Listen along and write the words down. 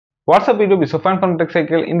What's up YouTube, it's Sofan from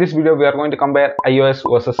TechCycle. In this video we are going to compare iOS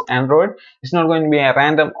versus Android. It's not going to be a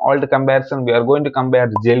random alt comparison. We are going to compare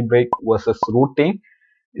jailbreak versus rooting.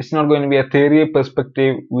 It's not going to be a theory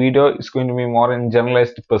perspective video. It's going to be more in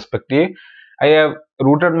generalized perspective. I have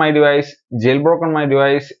rooted my device, jailbroken my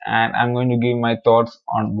device, and I'm going to give my thoughts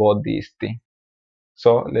on both these things.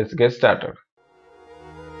 So let's get started.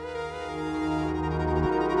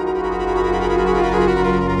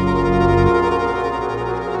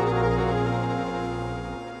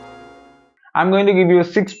 I'm going to give you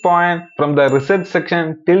 6 points from the research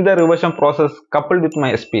section till the reversion process coupled with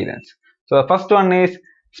my experience. So the first one is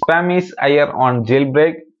spam is higher on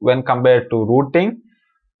jailbreak when compared to rooting.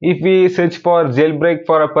 If we search for jailbreak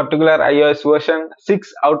for a particular iOS version,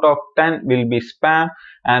 6 out of 10 will be spam,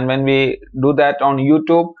 and when we do that on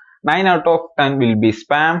YouTube, 9 out of 10 will be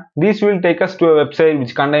spam. This will take us to a website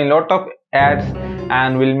which contains a lot of ads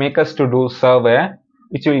and will make us to do survey,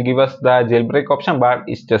 which will give us the jailbreak option, but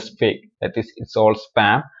it's just fake. That is, it's all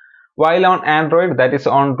spam. While on Android, that is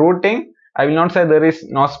on rooting, I will not say there is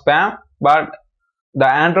no spam, but the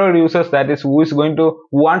Android users, that is who is going to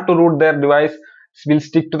want to root their device, will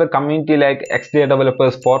stick to the community like XDA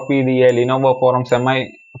developers, 4PDA, Lenovo forum, Semi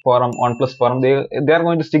forum, OnePlus forum. They are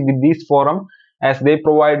going to stick with these forum as they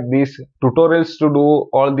provide these tutorials to do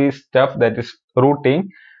all these stuff, that is rooting.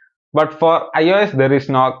 But for iOS, there is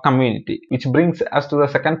no community, which brings us to the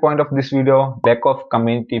second point of this video, lack of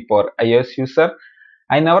community for iOS user.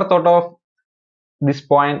 I never thought of this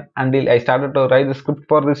point until I started to write the script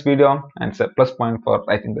for this video, and it's a plus point for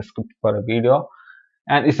writing the script for a video,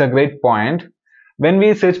 and it's a great point. When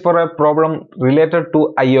we search for a problem related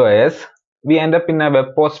to iOS, we end up in a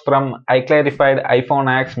web post from iClarified, iPhone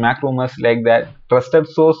hacks, Mac rumors like that, trusted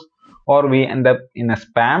source, or we end up in a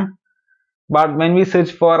spam. But when we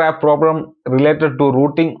search for a problem related to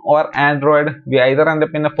rooting or Android, we either end up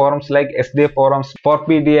in a forums like SDA forums,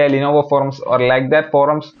 4PDA, Lenovo forums, or like that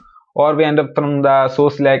forums, or we end up from the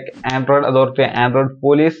source like Android Authority, Android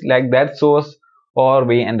Police, like that source, or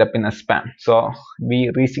we end up in a spam. So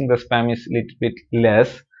we reaching the spam is little bit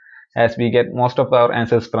less, as we get most of our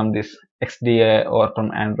answers from this XDA or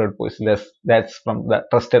from Android Police. That's from the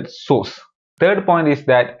trusted source. Third point is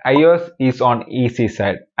that iOS is on easy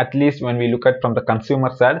side, at least when we look at from the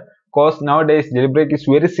consumer side, because nowadays jailbreak is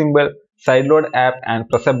very simple. Sideload app and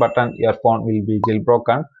press a button, your phone will be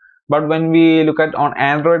jailbroken. But when we look at on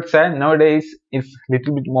Android side, nowadays it's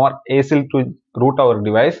little bit more easy to root our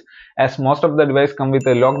device, as most of the device come with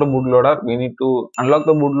a locked bootloader. We need to unlock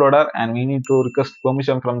the bootloader and we need to request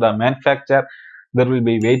permission from the manufacturer. There will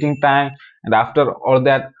be waiting time, and after all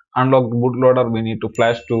that unlock the bootloader, we need to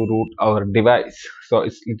flash to root our device. So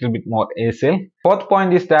it's little bit more easy. Fourth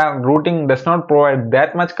point is that rooting does not provide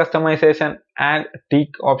that much customization and tick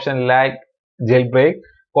option like jailbreak,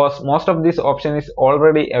 because most of this option is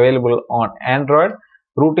already available on Android.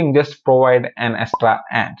 Rooting just provide an extra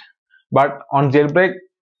and. But on jailbreak,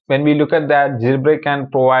 when we look at that, jailbreak can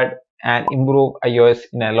provide and improve iOS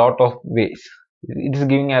in a lot of ways. It is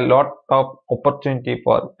giving a lot of opportunity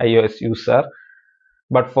for iOS user.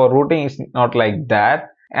 But for rooting, it's not like that,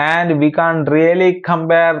 and we can't really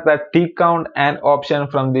compare the tick count and option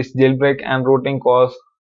from this jailbreak and rooting, because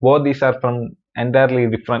both these are from entirely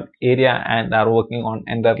different area and are working on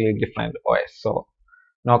entirely different OS. So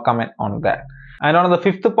no comment on that. And on the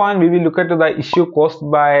fifth point, we will look at the issue caused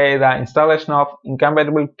by the installation of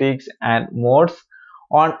incompatible ticks and modes.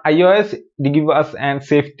 On iOS, they give us a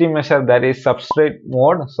safety measure, that is substrate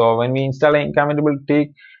mode. So when we install an incompatible tick,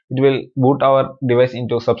 it will boot our device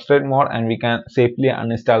into substrate mode and we can safely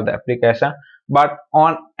uninstall the application. But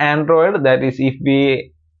on Android, that is if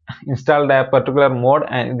we install a particular mode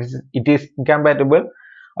and it is incompatible,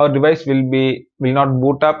 our device will not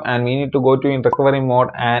boot up and we need to go to in recovery mode,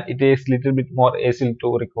 and it is little bit more easy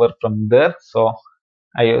to recover from there. So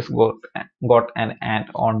iOS got an ant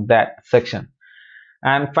on that section.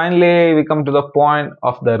 And finally, we come to the point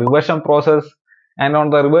of the reversion process. And on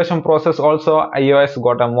the reversion process also, iOS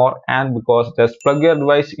got a more and, because just plug your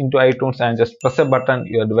device into iTunes and just press a button,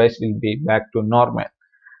 your device will be back to normal.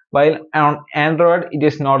 While on Android, it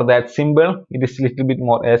is not that simple. It is little bit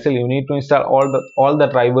more hassle. You need to install all the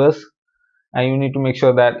drivers, and you need to make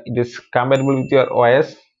sure that it is compatible with your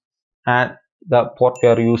OS and the port you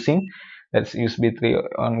are using. That's USB 3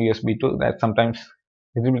 on USB 2. That's sometimes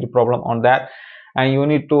little bit of problem on that. And you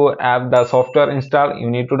need to have the software installed.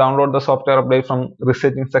 You need to download the software update from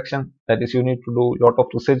researching section. That is, you need to do a lot of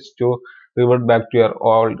research to revert back to your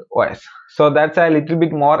old OS. So that's a little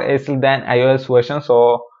bit more hassle than iOS version.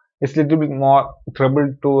 So it's little bit more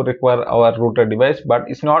trouble to recover our router device, but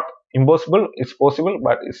it's not impossible. It's possible,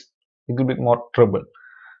 but it's little bit more trouble.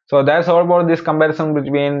 So that's all about this comparison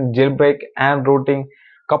between jailbreak and routing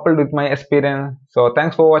coupled with my experience. So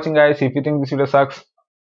thanks for watching, guys. If you think this video sucks,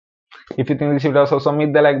 if you think this video sucks, also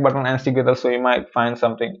hit the like button and stick with us so you might find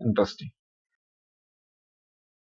something interesting.